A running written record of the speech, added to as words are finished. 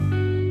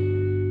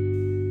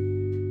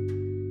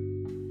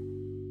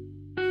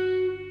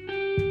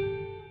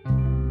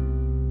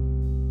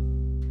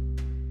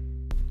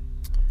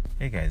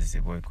Hey guys, it's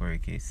your boy Corey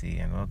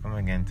KC, and welcome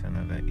again to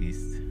another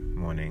East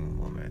Morning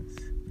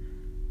Moments.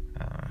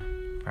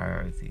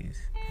 Priorities.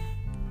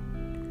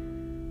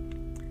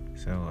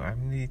 So,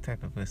 I'm the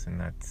type of person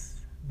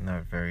that's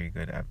not very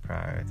good at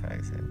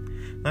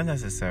prioritizing. Not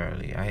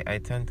necessarily. I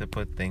tend to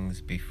put things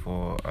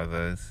before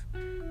others,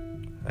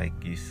 like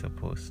you're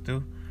supposed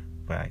to,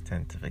 but I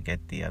tend to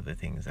forget the other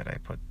things that I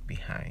put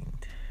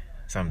behind.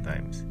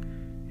 Sometimes,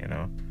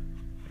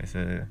 it's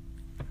a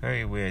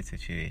very weird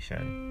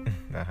situation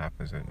that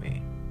happens with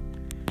me.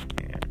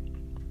 Yeah.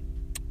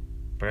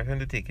 But I tend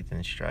to take it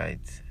in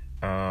strides.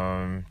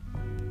 I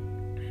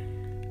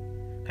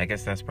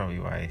guess that's probably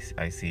why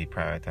I see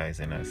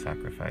prioritizing as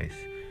sacrifice.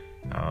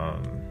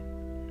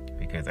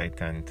 Because I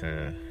tend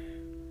to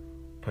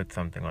put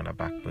something on a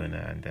back burner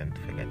and then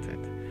forget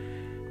it.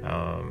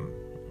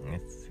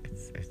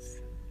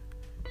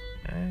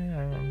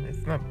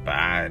 It's not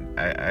bad.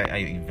 I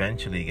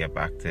eventually get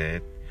back to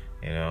it,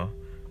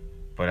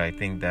 but I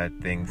think that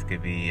things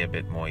could be a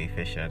bit more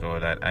efficient, or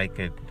that I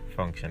could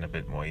function a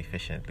bit more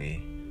efficiently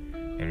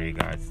in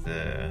regards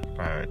to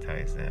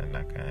prioritizing and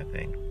that kind of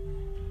thing.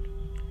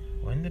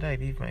 When did I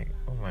leave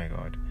oh my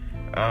god.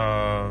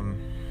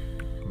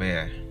 But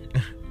yeah.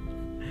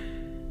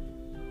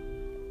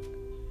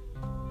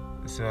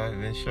 So I've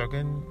been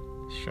struggling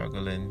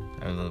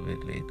a little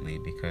bit lately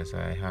because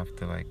I have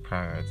to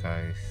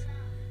prioritize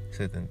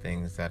certain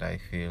things that I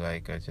feel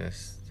like are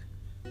just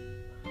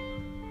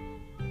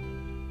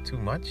too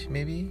much,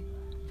 maybe.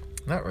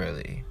 Not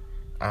really.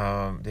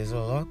 There's a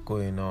lot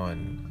going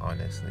on,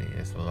 honestly.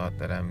 There's a lot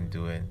that I'm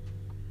doing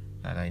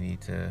that I need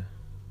to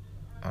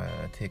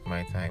take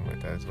my time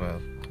with as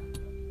well.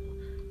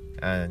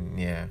 And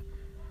yeah,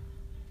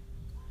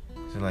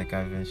 so I've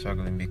been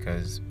struggling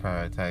because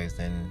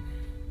prioritizing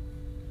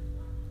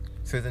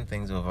certain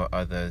things over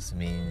others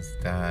means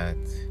that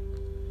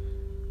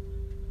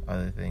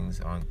other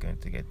things aren't going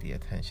to get the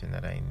attention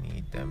that I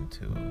need them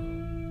to,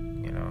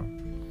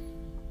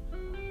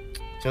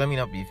 So let me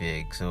not be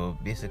vague. So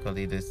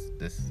basically this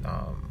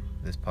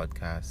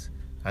podcast,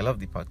 I love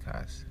the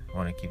podcast. I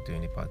want to keep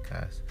doing the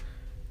podcast.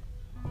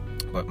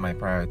 But my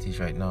priorities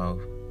right now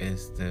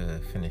is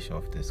to finish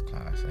off this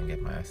class and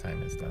get my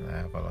assignments done. I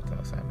have a lot of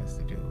assignments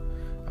to do.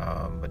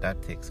 But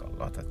that takes a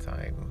lot of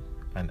time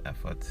and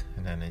effort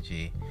and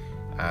energy.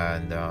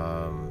 And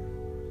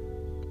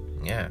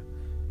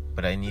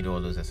but I need all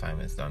those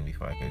assignments done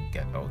before I could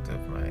get out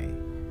of my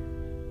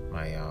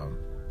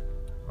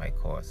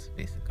course,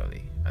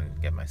 basically, and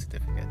get my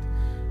certificate.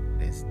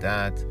 There's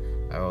that.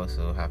 I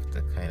also have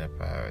to kind of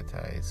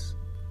prioritize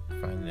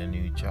finding a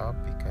new job,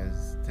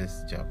 because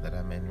this job that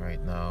I'm in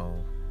right now,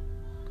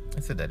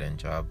 it's a dead-end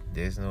job.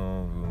 There's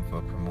no room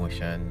for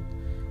promotion.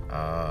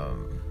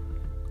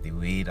 The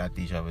way that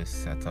the job is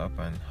set up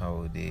and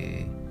how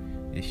they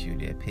issue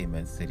their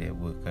payments to their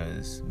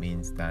workers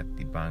means that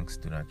the banks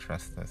do not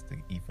trust us to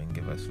even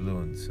give us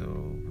loans.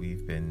 So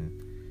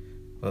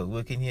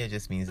working here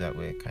just means that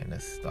we're kind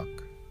of stuck.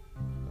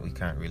 We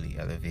can't really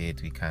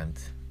elevate. We're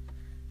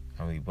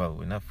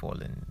not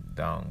falling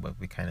down, but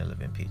we kind of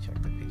live in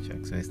paycheck to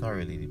paycheck. So it's not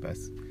really the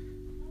best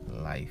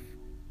life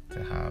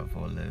to have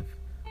or live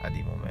at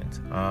the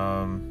moment.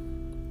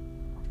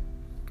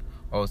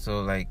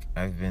 Also,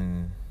 I've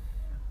been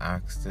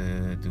asked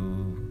to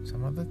do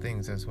some other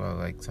things as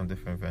well, some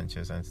different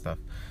ventures and stuff.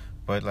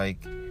 But I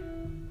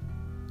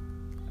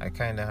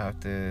kind of have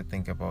to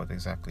think about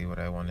exactly what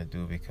I want to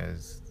do,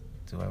 because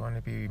do I want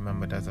to be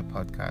remembered as a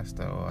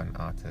podcaster or an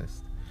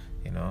artist,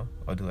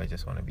 or do I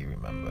just want to be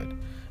remembered?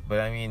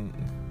 But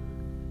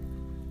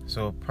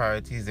so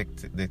priorities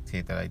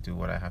dictate that I do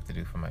what I have to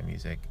do for my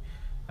music,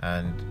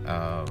 and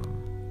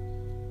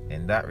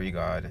in that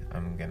regard,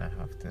 I'm gonna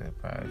have to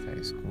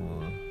prioritize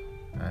school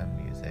and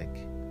music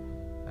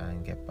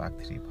and get back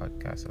to the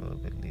podcast a little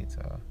bit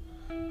later.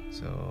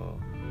 So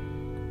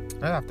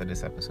not after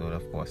this episode,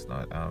 of course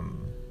not.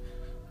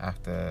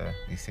 After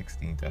the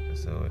 16th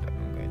episode,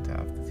 I'm going to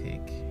have to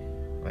take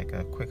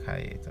a quick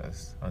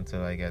hiatus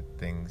until I get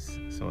things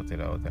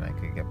sorted out and I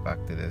can get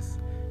back to this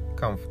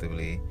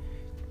comfortably.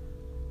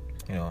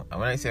 And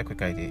when I say a quick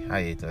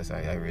hiatus,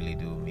 I really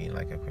do mean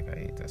a quick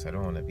hiatus. I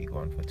don't want to be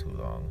gone for too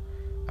long.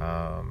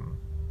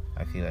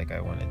 I feel like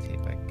I want to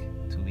take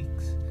 2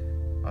 weeks,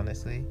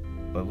 honestly,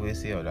 but we'll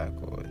see how that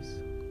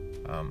goes.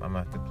 I'm gonna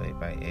have to play it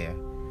by ear,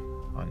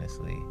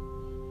 honestly.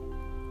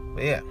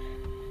 But yeah,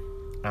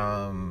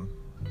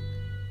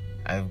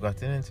 I've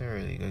gotten into a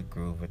really good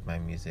groove with my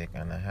music,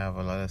 and I have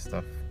a lot of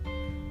stuff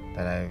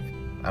that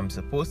I'm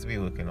supposed to be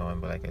working on,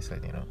 but like I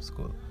said,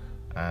 school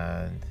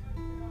and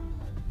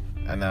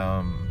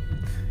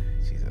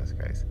Jesus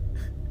Christ.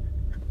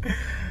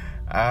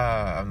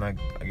 I'm not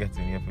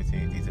getting the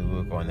opportunity to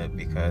work on it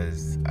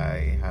because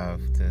I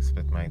have to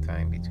split my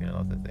time between a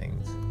lot of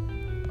things.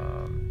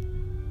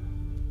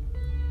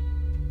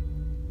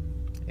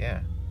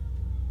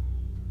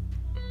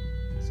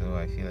 So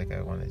I feel like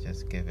I want to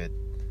just give it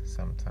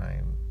some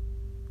time.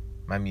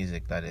 My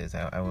music, that is.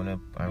 I want to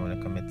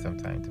commit some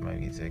time to my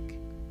music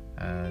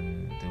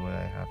and do what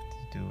I have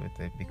to do with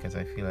it, because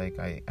I feel like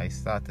I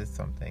started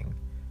something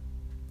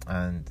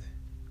and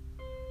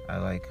I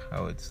like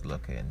how it's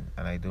looking,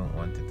 and I don't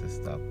want it to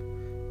stop,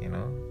 you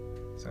know.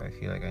 So I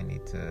feel like I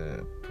need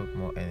to put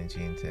more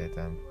energy into it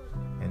and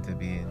into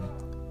being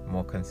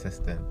more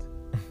consistent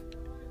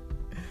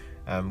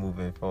and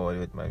moving forward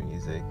with my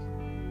music.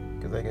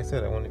 Because, like I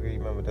said, I want to be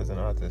remembered as an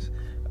artist.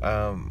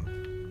 I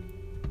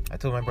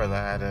told my brother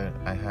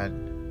I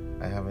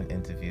have an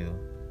interview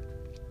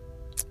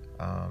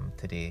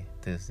today,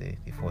 Thursday,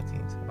 the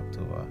 14th of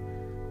October,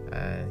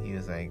 and he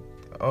was like,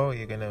 "Oh,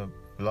 you're gonna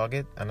vlog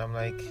it?" And I'm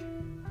like,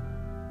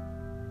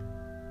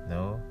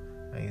 "No."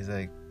 And he's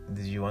like,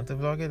 "Did you want to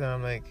vlog it?" And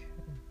I'm like,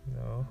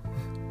 "No."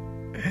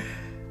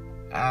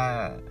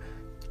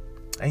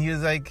 And he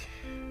was like,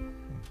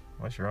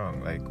 "What's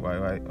wrong? Like,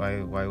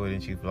 why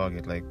wouldn't you vlog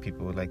it? Like,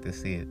 people would like to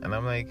see it." And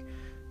I'm like,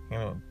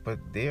 but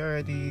they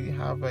already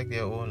have like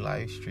their own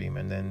live stream,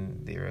 and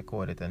then they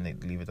record it and they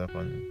leave it up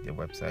on their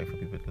website for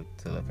people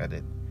to look at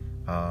it.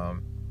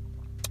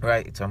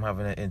 Right, so I'm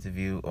having an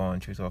interview on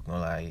True Talk No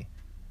Lie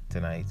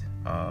tonight,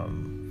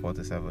 4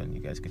 to 7. You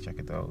guys can check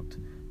it out,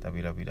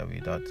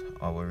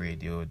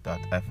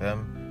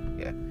 www.ourradio.fm.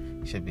 Yeah,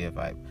 it should be a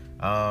vibe.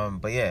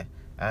 But yeah,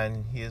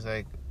 and he was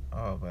like,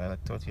 "Oh, but I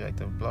thought you liked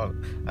the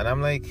vlog." And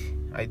I'm like,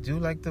 I do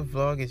like the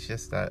vlog, it's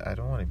just that I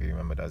don't want to be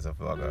remembered as a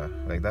vlogger.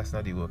 Like, that's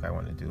not the work I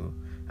want to do.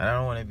 And I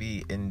don't want to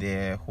be in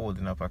there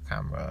holding up a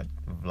camera,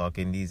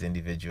 vlogging these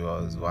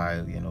individuals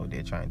while,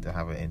 they're trying to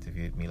have an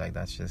interview with me. Like,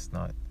 that's just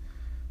not,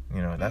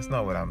 that's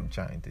not what I'm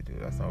trying to do.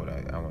 That's not what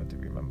I want to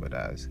be remembered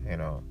as,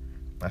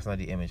 That's not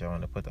the image I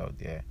want to put out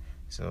there.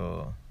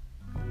 So,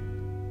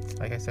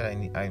 like I said,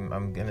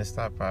 I'm gonna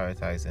start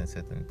prioritizing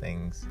certain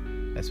things,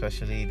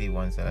 especially the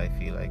ones that I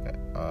feel like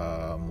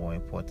are more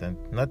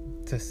important. Not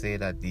to say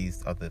that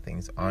these other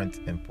things aren't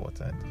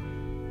important.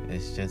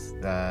 It's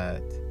just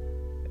that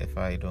if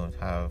I don't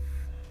have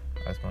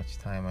as much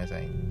time as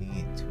I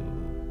need to,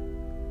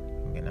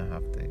 I'm gonna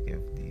have to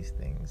give these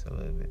things a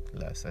little bit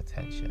less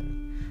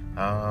attention.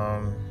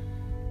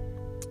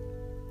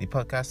 The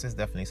podcast is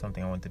definitely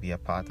something I want to be a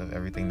part of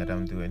everything that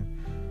I'm doing.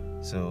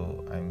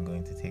 So I'm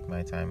going to take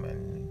my time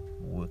and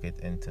work it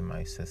into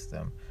my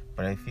system.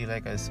 But I feel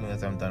like as soon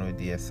as I'm done with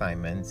the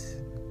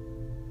assignments,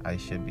 I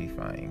should be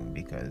fine,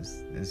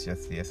 because it's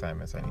just the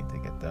assignments I need to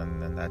get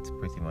done, and that's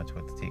pretty much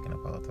what's taking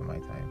up a lot of my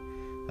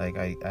time. Like,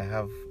 I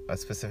have a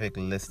specific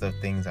list of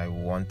things I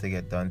want to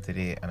get done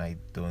today, and I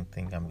don't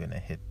think I'm going to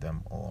hit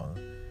them all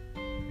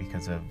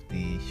because of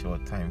the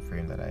short time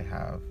frame that I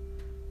have.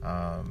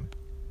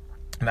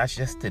 And that's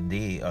just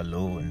today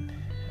alone.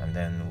 And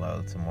then,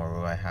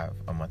 tomorrow I have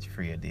a much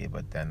freer day,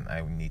 but then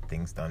I need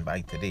things done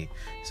by today.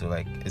 So,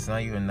 like, it's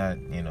not even that,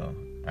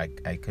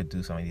 I could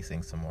do some of these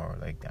things tomorrow.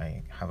 Like,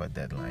 I have a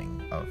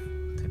deadline of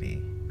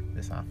today,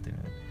 this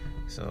afternoon.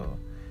 So,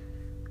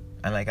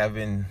 and like, I've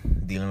been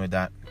dealing with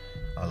that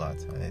a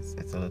lot, and it's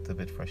a little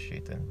bit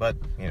frustrating. But,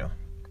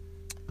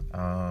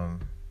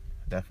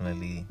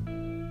 definitely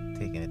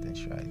taking it in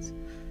strides.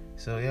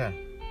 So, yeah.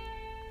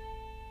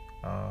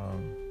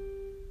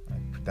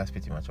 That's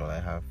pretty much all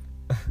I have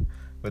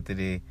for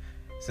today.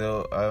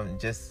 So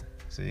just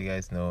so you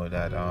guys know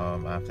that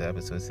after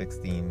episode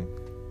 16,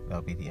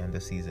 that'll be the end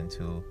of season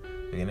 2.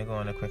 We're gonna go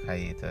on a quick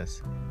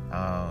hiatus,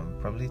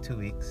 probably 2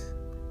 weeks.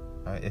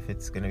 If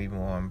it's gonna be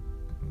more, I'm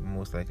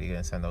most likely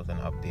gonna send out an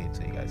update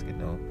so you guys can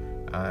know.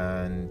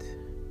 And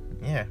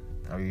yeah,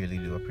 I really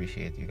do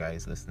appreciate you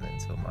guys listening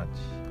so much,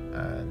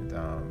 and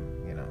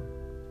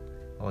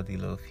all the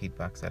little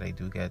feedbacks that I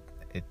do get,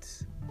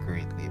 it's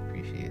greatly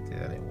appreciated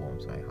and it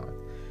warms my heart.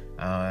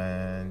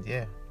 And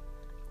yeah,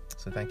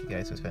 so thank you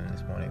guys for spending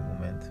this morning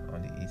moment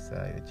on the east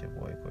side with your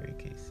boy Corey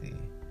KC.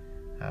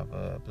 Have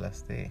a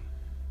blessed day.